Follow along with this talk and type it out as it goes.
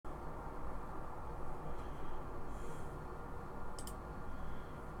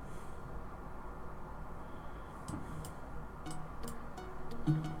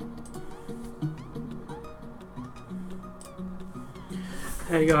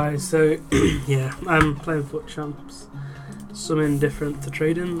Hey guys, so yeah, I'm playing Foot Champs. Something different to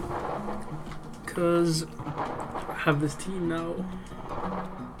trading, because I have this team now.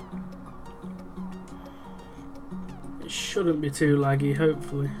 It shouldn't be too laggy,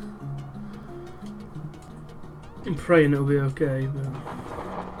 hopefully. I'm praying it'll be okay, but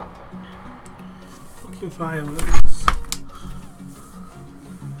fucking fireworks.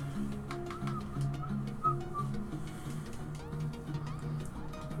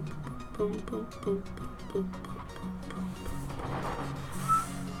 Boom, boom, boom, boom, boom.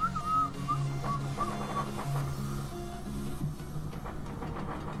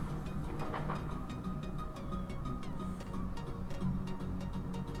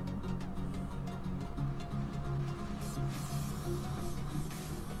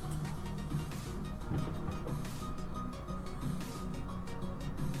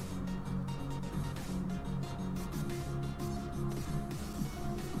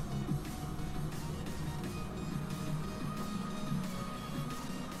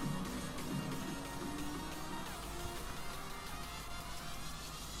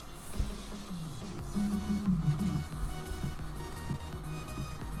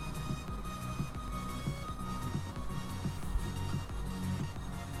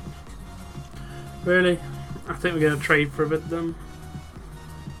 Really? I think we're going to trade for a bit then.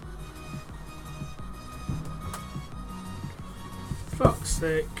 Fuck's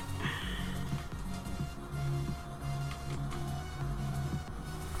sake.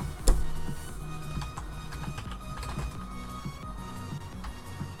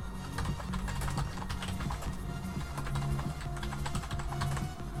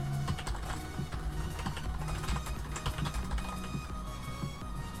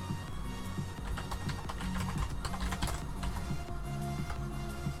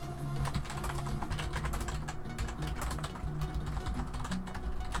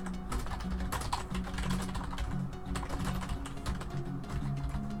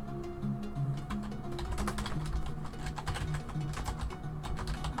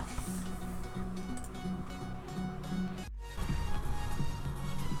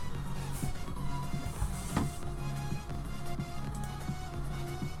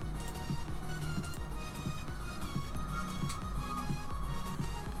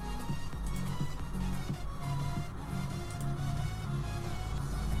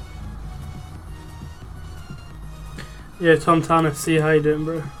 Yeah, Tom Tanner, see how you doing,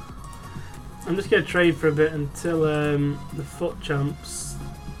 bro? I'm just going to trade for a bit until the Foot Champs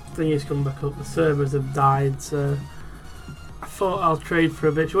thingy's come back up. The servers have died, so I thought I'll trade for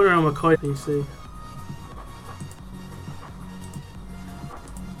a bit. Do you want to know my coin PC?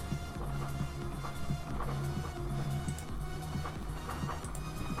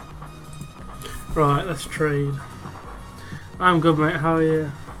 Right, let's trade. I'm good, mate. How are you?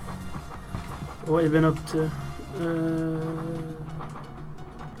 What have you been up to?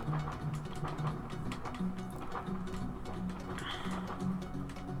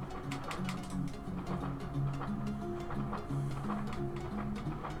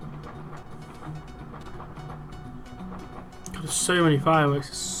 There's so many fireworks,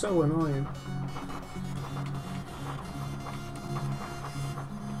 it's so annoying.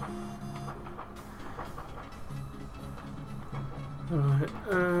 Alright,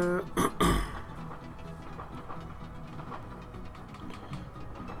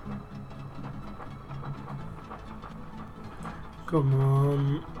 come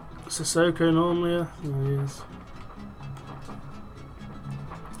on. Sissoko normally? Yeah, there he is.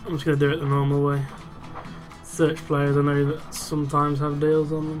 I'm just going to do it the normal way. Search players, I know that sometimes have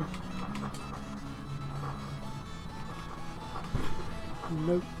deals on them.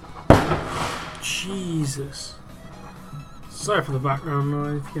 Nope. Jesus. Sorry for the background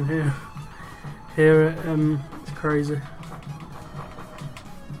noise, if you can hear it. It's crazy.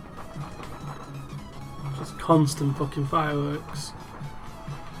 Just constant fucking fireworks.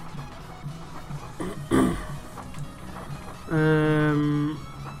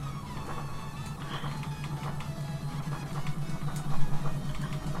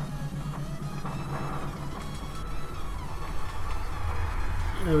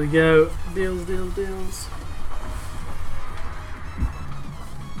 There we go. Deals, deals, deals.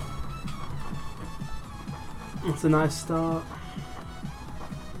 That's a nice start.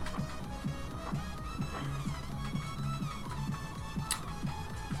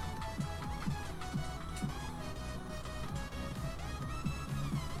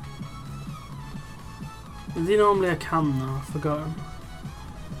 Is he normally a cam now? I forgot him.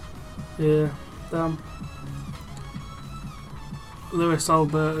 Yeah, damn. Luis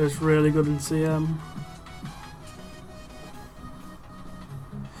Alberto is really good in CM.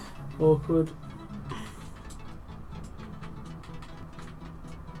 Awkward.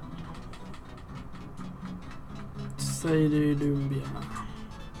 Sadie Dumbia.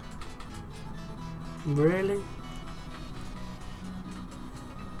 Really?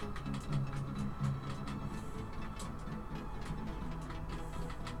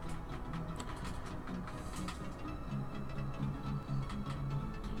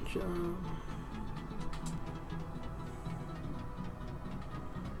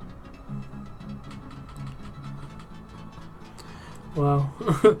 Wow.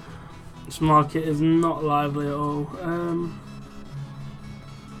 This market is not lively at all. I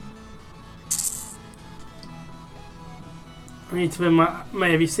need to win my...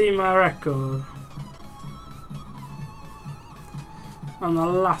 Mate, have you seen my record? I'm the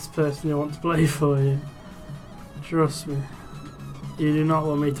last person you want to play for you. Trust me. You do not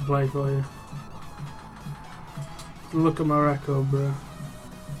want me to play for you. Look at my record, bro.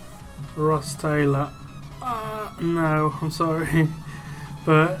 Ross Taylor. No, I'm sorry.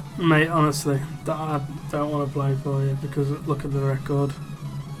 But, mate, honestly, I don't want to play for you because look at the record.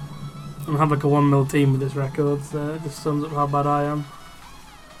 I have like a 1-mil team with this record, so it just sums up how bad I am.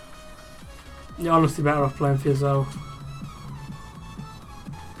 You're honestly better off playing for yourself.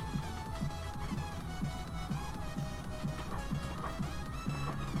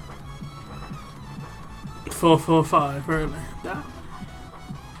 Four, 4-5, really? Damn.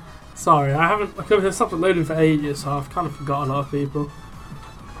 Sorry, I haven't. I've stopped uploading for ages, so I've kind of forgot a lot of people.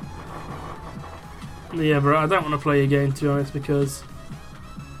 Yeah, bro, I don't want to play your game, to be honest, because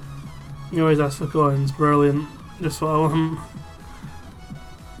you always ask for coins. Brilliant. Just what I want.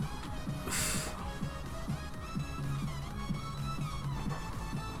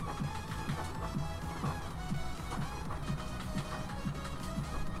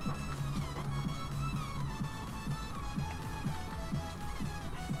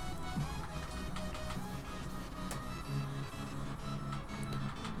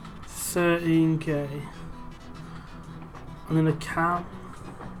 $13K. I'm in a cam.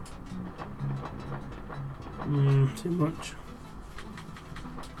 Too much.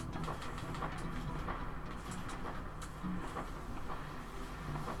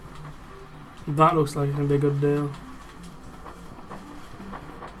 That looks like it's gonna be a good deal.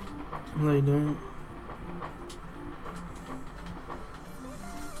 They don't.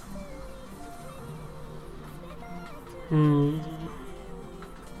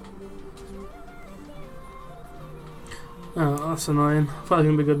 Oh, that's annoying. I thought it was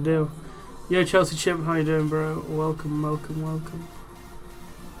gonna be a good deal. Yo, Chelsea Chip, how you doing, bro? Welcome, welcome, welcome.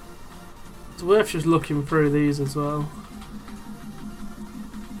 It's worth just looking through these as well.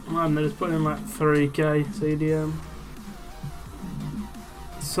 Man, they're just putting in like 3K CDM.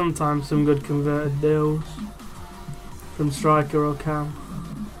 Sometimes some good converted deals from striker or cam.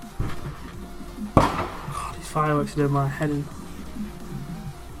 Oh, these fireworks are doing my head in.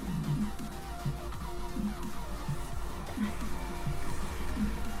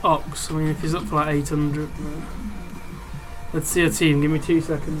 Ox, I mean, if he's up for like 800. No. Let's see a team. Give me 2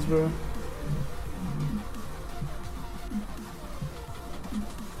 seconds, bro.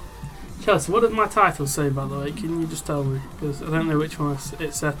 Chelsea, what does my title say, by the way? Can you just tell me? Because I don't know which one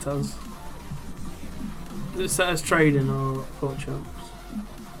it's set as. Is it set as trading or Fort Champs?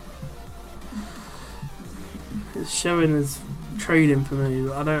 It's showing as trading for me,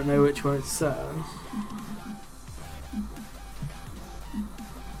 but I don't know which one it's set as.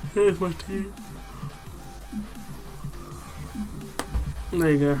 Here's my team. There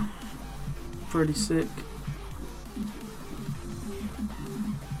you go. Pretty sick.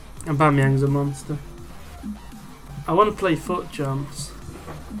 And Bamyang's a monster. I want to play Foot Champs,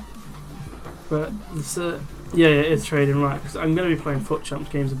 but yeah, it is trading, right? Because I'm going to be playing Foot Champs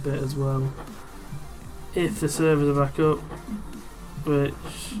games a bit as well. If the servers are back up, which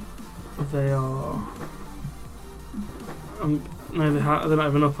they are. No, they're not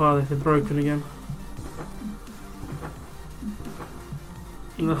even up, are they? They're broken again.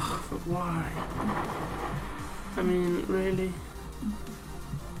 Ugh, but why? I mean, really?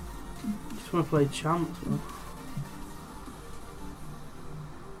 Just want to play champs, man.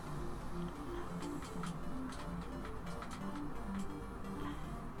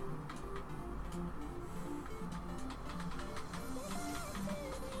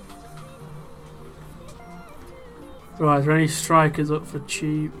 Right, is there any strikers up for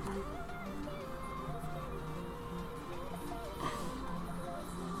cheap?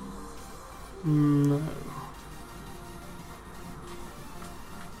 No.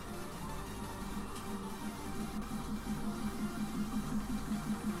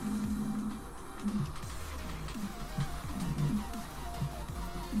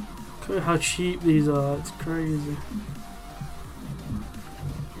 Look at how cheap these are, it's crazy.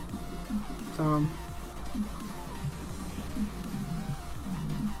 Damn.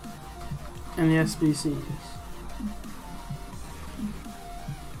 And the SBCs.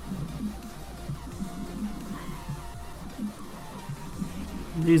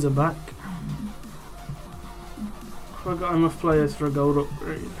 These are back. I've got enough players for a gold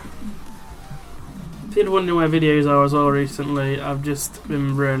upgrade. If you're wondering where videos are as well recently, I've just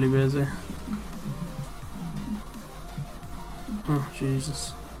been really busy. Oh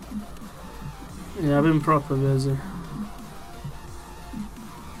Jesus. Yeah, I've been proper busy.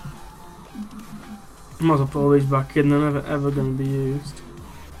 Might as well put all these back in, they're never ever going to be used.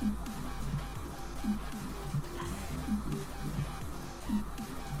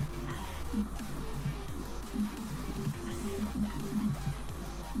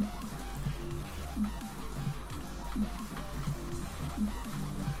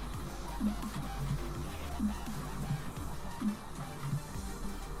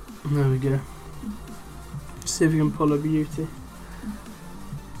 There we go. See if we can pull a beauty.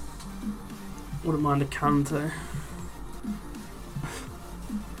 Wouldn't mind a Kante.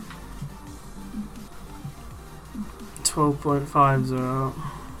 $12.5s are out.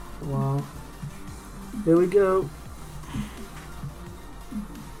 Wow. Here we go.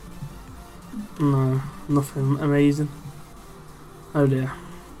 No, nothing amazing. Oh dear.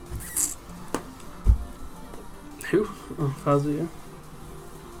 Who? Oh, Fazio.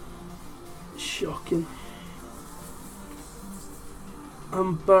 Shocking.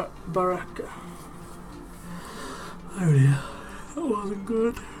 Baraka. Oh dear, that wasn't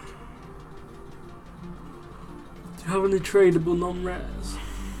good. Do you have any tradable non-rares?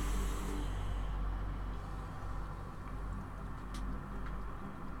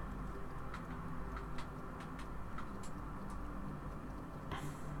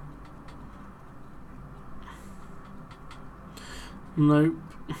 Nope.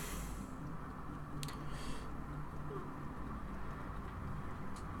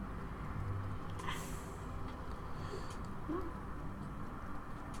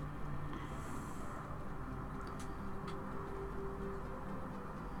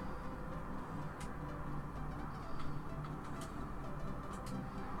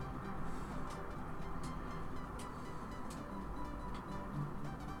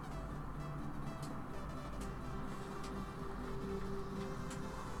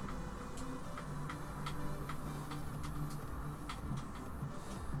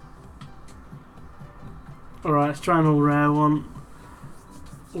 Alright, let's try an all rare one.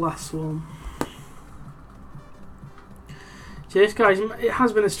 Last one. So this guys, it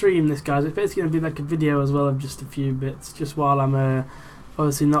has been a stream this guys. It's basically going to be like a video as well of just a few bits. Just while I'm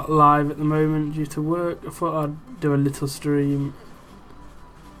obviously not live at the moment due to work. I thought I'd do a little stream.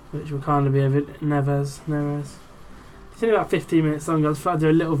 Which will kind of be a bit Neves. It's only about 15 minutes long. I thought I'd do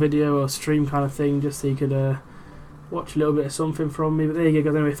a little video or stream kind of thing just so you could watch a little bit of something from me. But there you go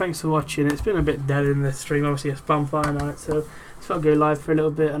guys. Anyway, thanks for watching. It's been a bit dead in this stream. Obviously it's bonfire night, so just thought I'd go live for a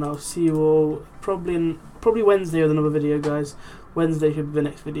little bit, and I'll see you all probably Wednesday with another video, guys. Wednesday should be the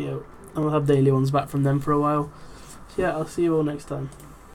next video, and we'll have daily ones back from them for a while. So yeah, I'll see you all next time.